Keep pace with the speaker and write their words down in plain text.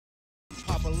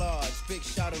Papa Large, big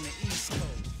shot on the East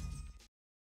Coast.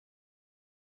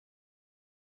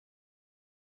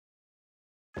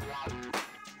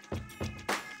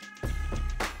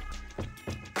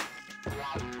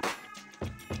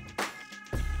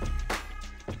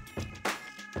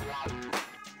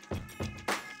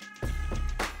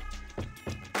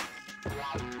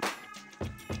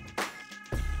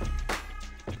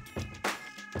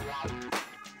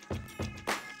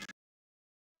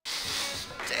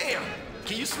 Damn,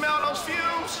 can you smell those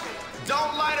fumes?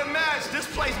 Don't light a match, this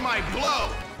place might blow.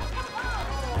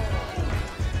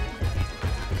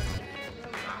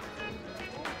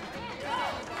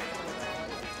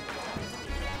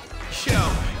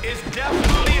 Yo, it's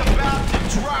definitely about to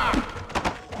drop.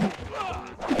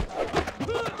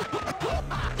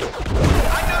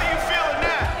 I know you feeling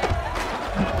that.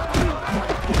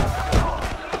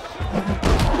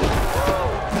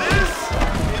 This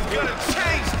is gonna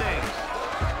change things.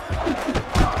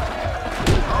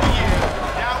 Oh yeah,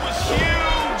 that was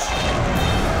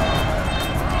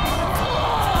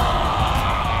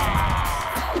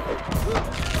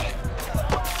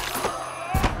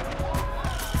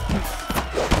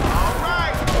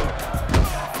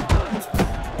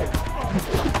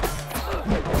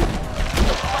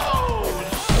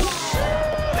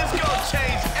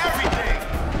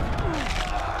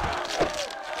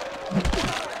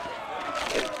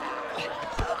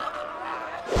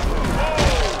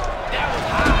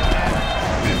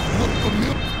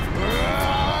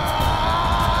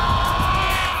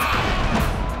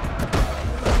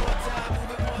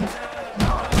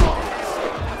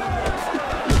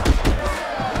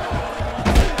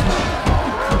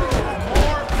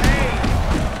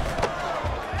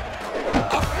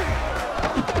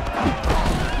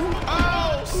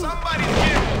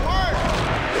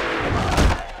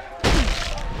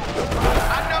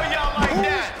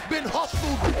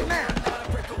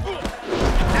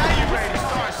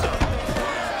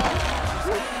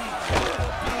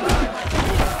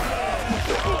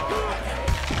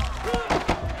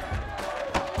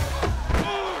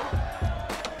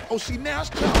Oh, see, now it's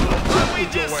time. What we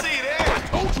just see there? I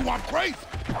told you I'm crazy.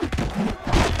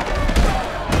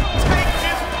 Take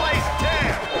this place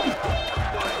down.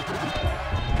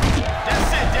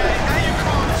 That's it, Daddy. Now you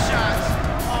call the shots.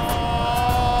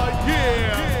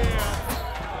 Yeah.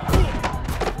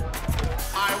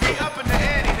 All right, we up in the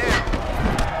ante now.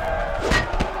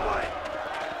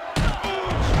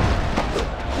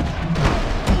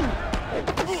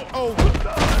 Oh,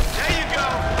 there you go.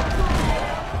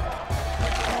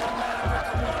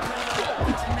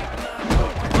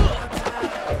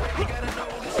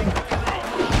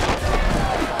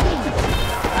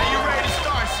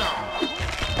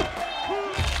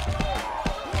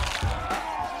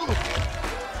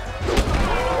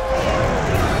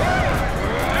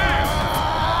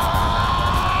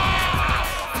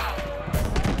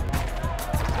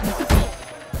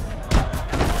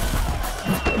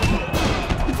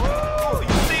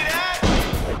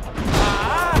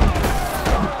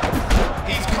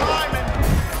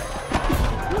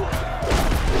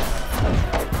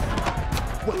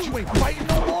 what, you ain't fighting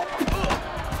no more?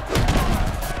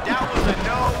 That was a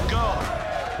no-go.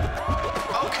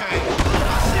 Okay,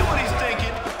 I see what he's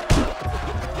thinking.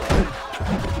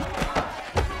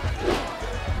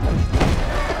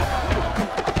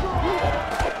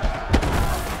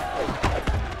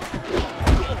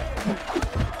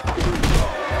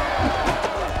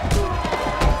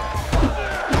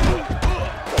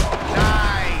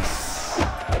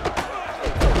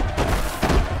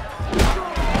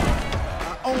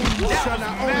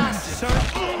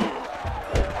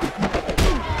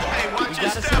 Hey, watch your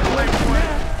step, Playboy.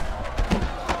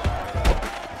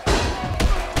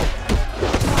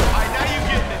 Alright, now you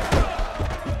getting it.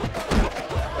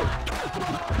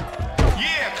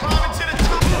 Yeah, climbing to the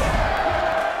top.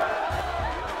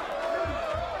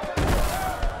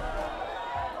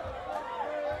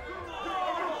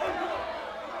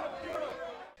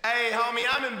 Hey, homie,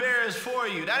 I'm embarrassed for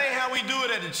you. That ain't how we do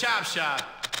it at the Chop Shop.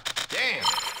 Damn.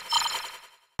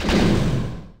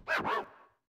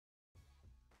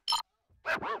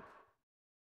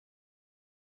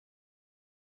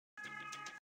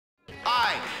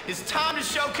 Alright, it's time to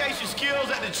showcase your skills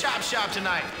at the Chop Shop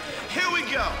tonight. Here we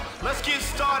go. Let's get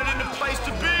started in the place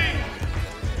to be.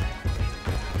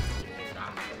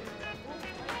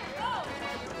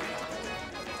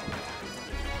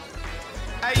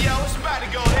 Hey, yo, it's about to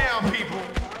go down, people.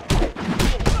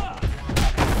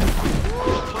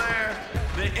 Player,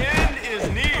 the end is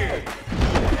near.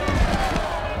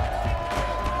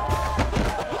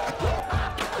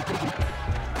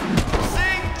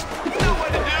 See? You know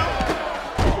what to do.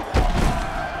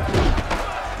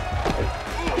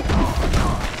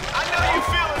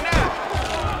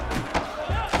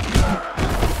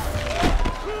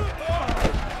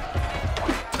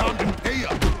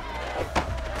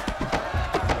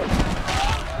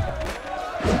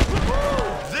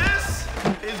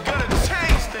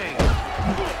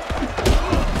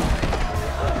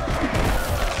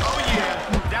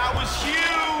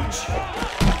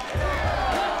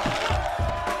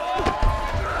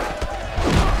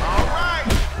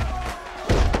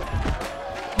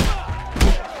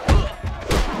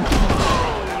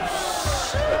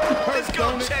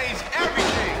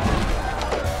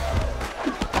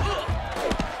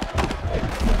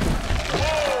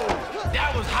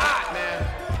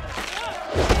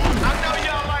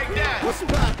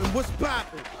 What's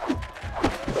poppin'?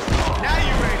 Now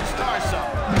you ready to start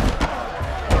something.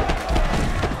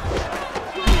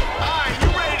 All right, you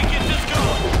ready to get this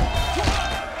going?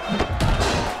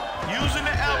 Using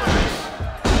the elements.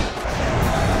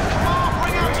 Come on,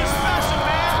 bring out your special,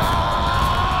 man.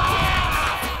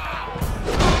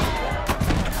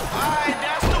 All right,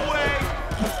 that's the way.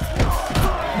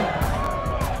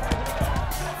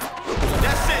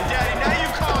 That's it, Daddy. Now you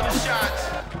call the shots.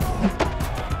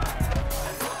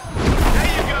 There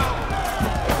you go.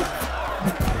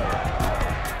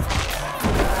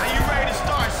 Now you ready to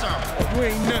start something? You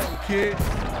ain't nothing, kid.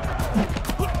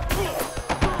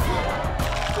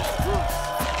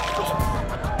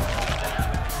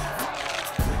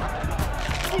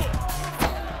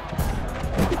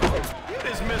 You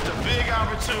just missed a big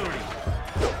opportunity.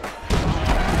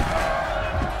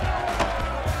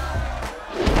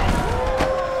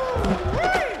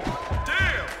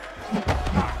 Damn!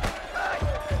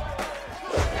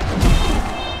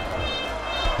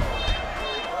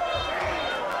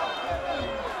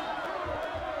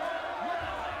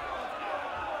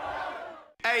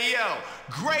 Hey, yo,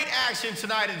 great action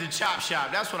tonight at the Chop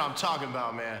Shop. That's what I'm talking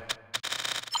about, man.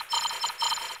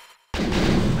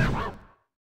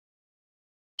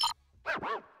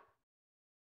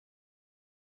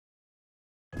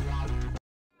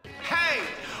 Hey,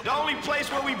 the only place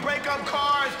where we break up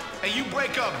cars and you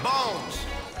break up bones.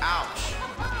 Ouch.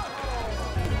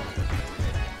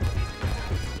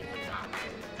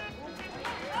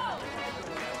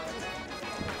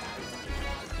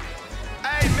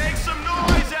 Hey, make some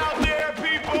noise out there,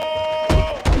 people!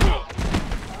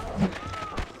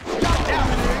 That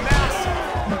was massive.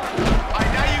 All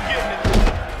right, now you getting it.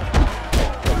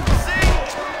 See?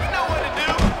 You know what to do.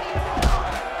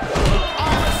 All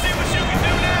right, let's see what you can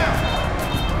do now.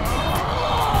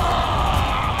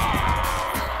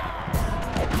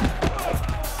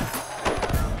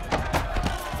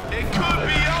 It could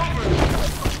be over.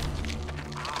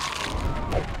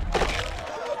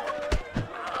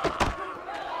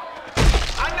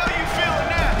 I know you feeling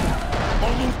that.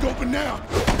 Almost open now.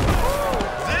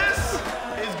 This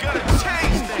is gonna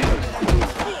change things.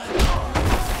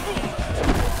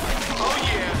 Oh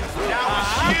yeah, that was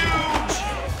huge.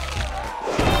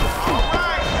 All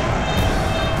right.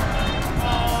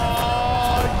 Oh,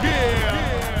 yeah.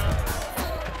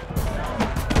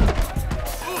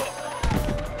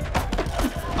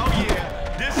 Oh yeah,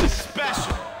 this is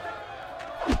special.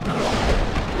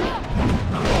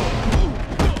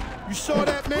 You saw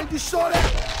that, man? You saw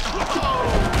that? Oh,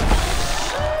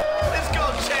 this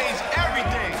gonna change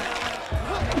everything.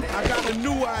 I got a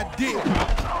new idea.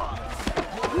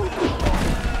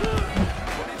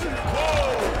 Whoa,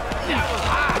 that was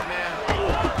hot, man.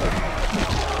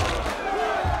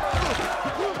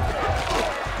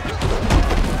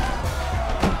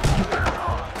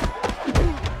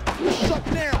 What's up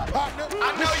now, partner? I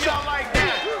know y'all like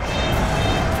that.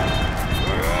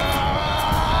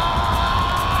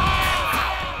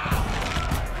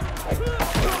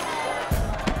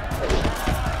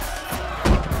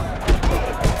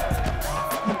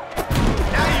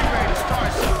 Now you ready to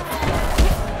start something.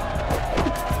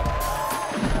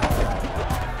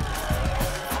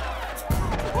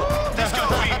 This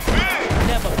gonna be big.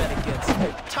 Never bet against me.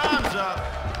 Time's up.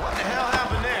 What the hell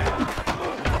happened there?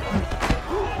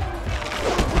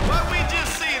 What we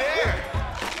just see there?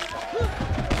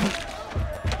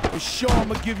 For sure,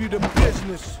 I'ma give you the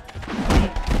business.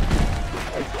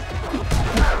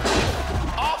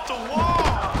 Off the wall.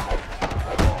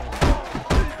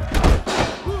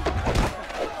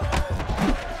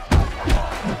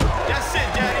 That's it,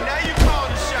 Daddy. Now you call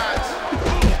the shots.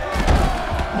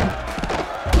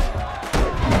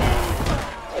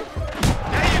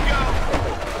 There you go.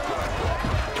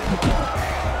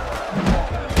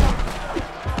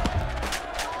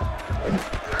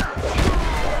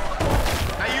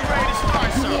 Now you ready to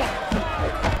start something?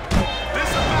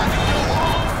 This about to go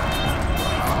off.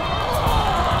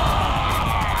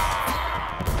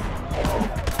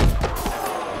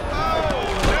 Oh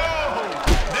no!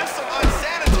 This some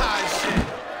unsanitized shit.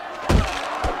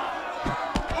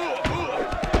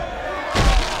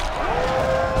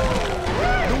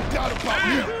 No doubt about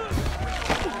me.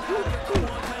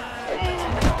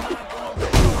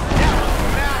 That was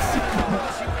massive.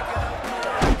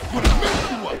 Gonna mess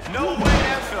you up. No way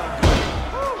that felt good.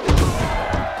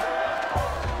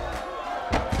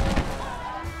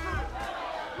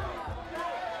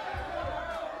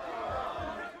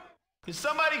 Can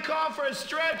somebody call for a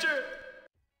stretcher?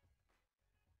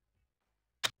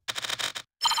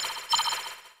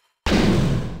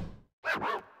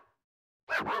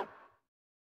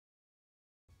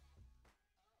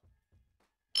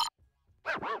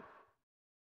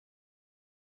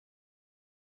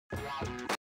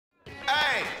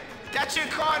 Got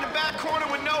your car in the back corner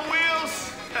with no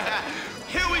wheels?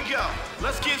 Here we go.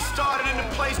 Let's get started in the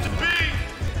place to be.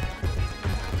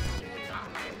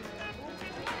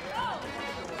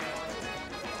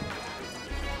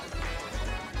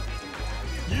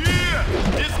 Yeah,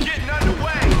 just getting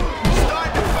underway.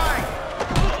 Start the fight.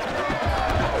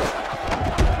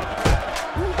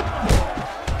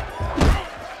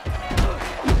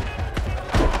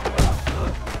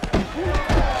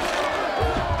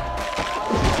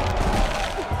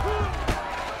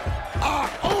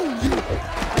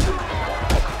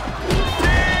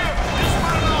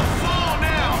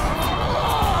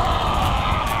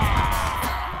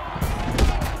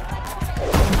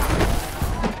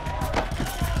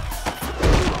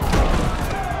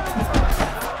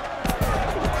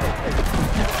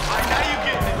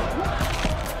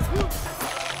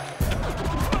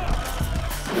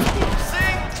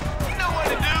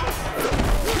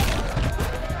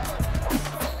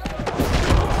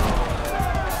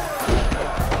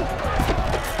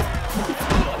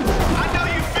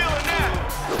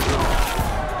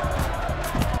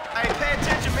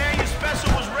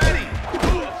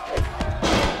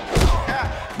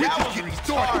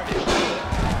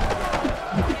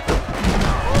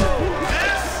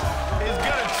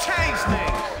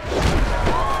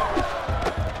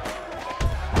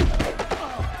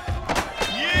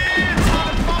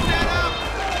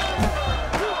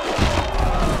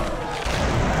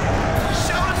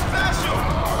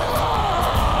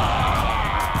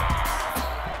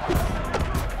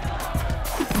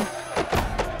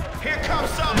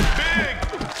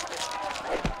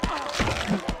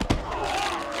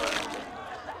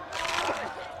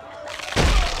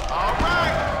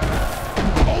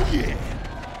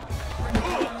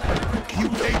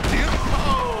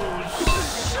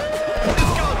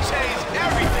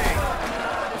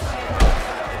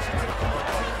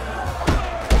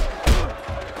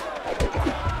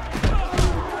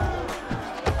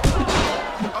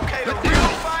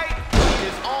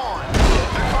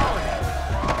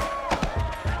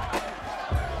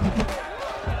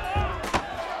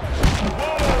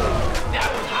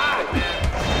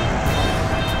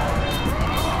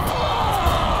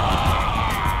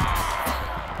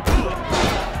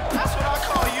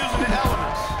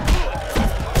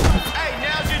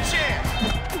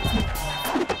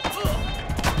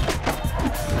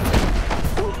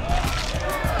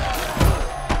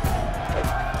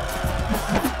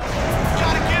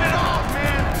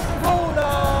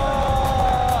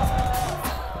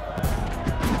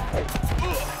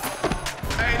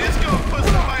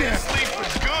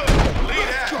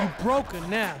 Broken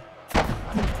now. Now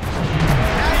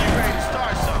you ready to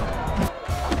start something.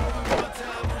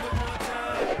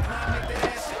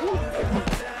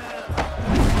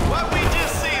 What we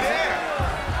just see there?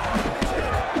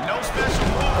 No special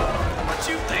move. What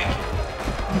you think?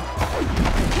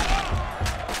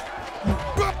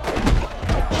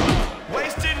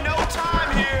 Wasting no time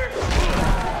here.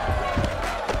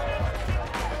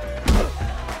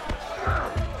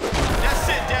 That's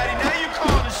it, Daddy. Now you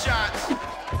call the shots.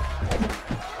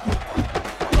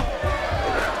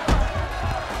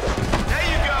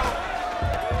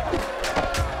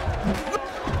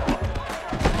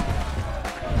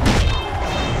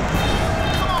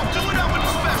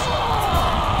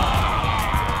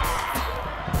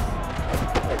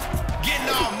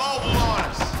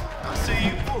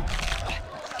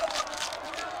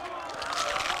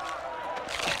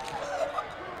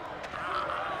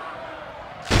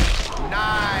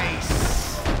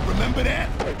 Nice. Remember that?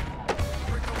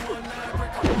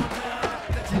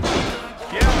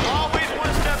 Yeah, always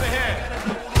one step ahead.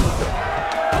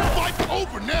 Fight's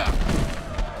over now.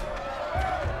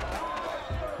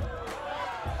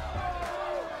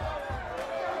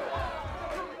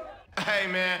 Hey,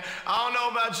 man, I don't know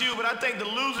about you, but I think the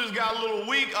losers got a little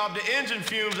weak off the engine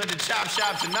fumes at the Chop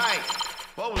Shop tonight.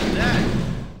 What was that?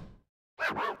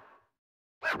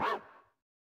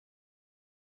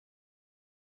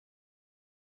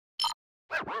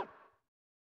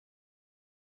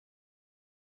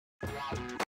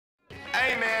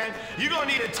 Hey man, you're gonna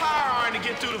need a tire iron to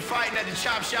get through the fighting at the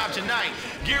Chop Shop tonight.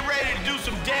 Get ready to do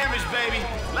some damage, baby.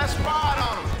 Let's ride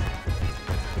on them.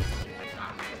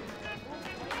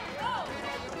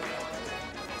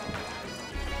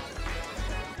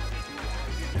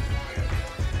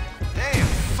 Damn,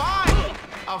 finally!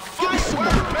 A fight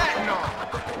worth betting on.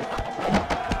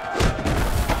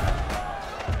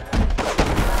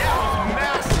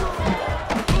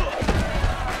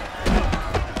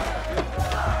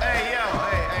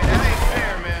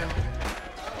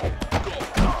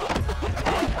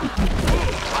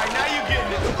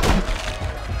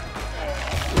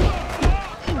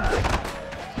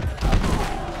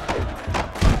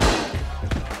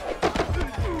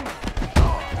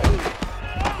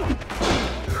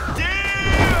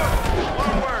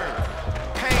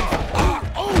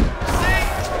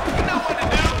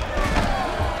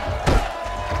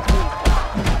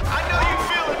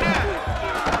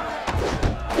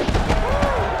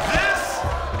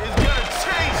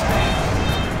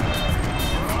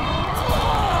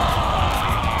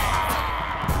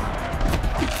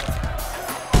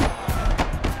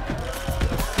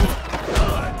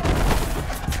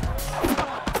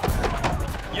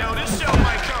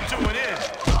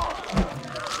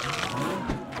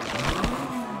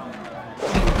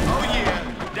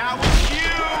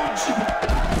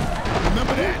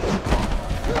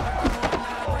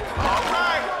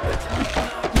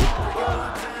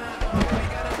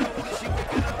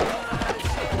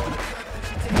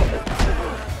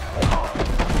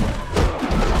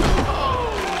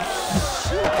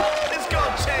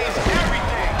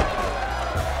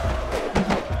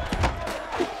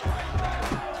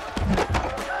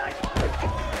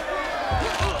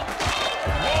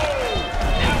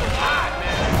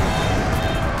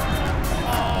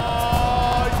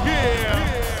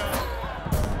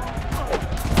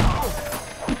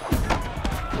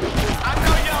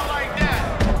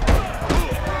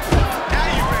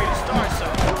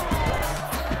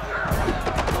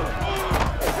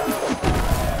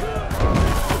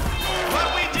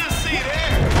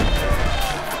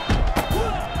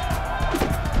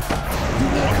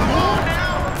 Come on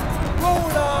now.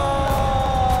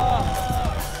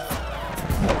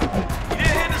 You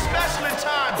didn't hit the special in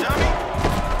time, dummy.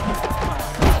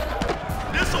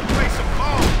 This'll break some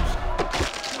bones.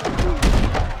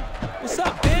 What's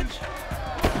up, bitch?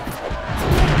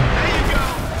 There you go.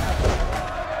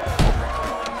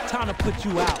 Time to put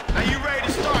you out. Now you ready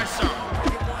to start something?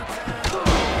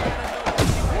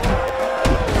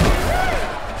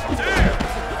 Damn.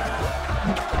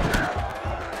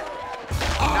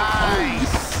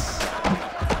 Nice.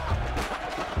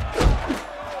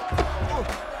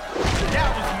 That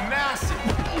was massive.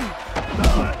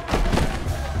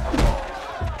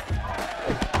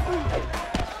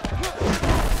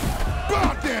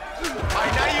 Goddamn! All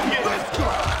right, now you get Let's go!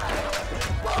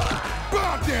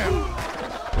 Goddamn!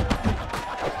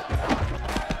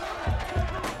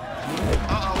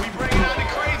 Uh-oh, we bringing out the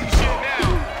crazy shit now.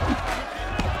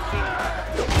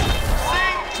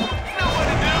 See? You know what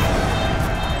to do.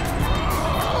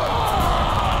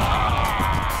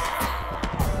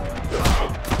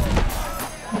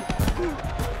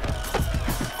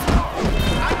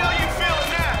 I know you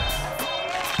feeling that.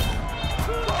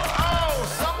 Oh,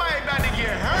 somebody about to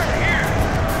get hurt here.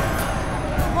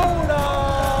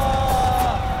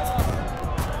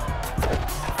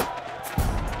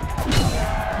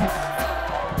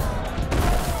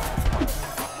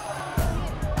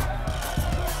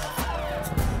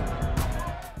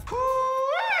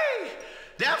 Whoo-wee!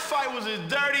 That fight was as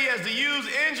dirty as the used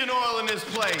engine oil in this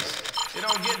place. It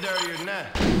don't get dirtier than that.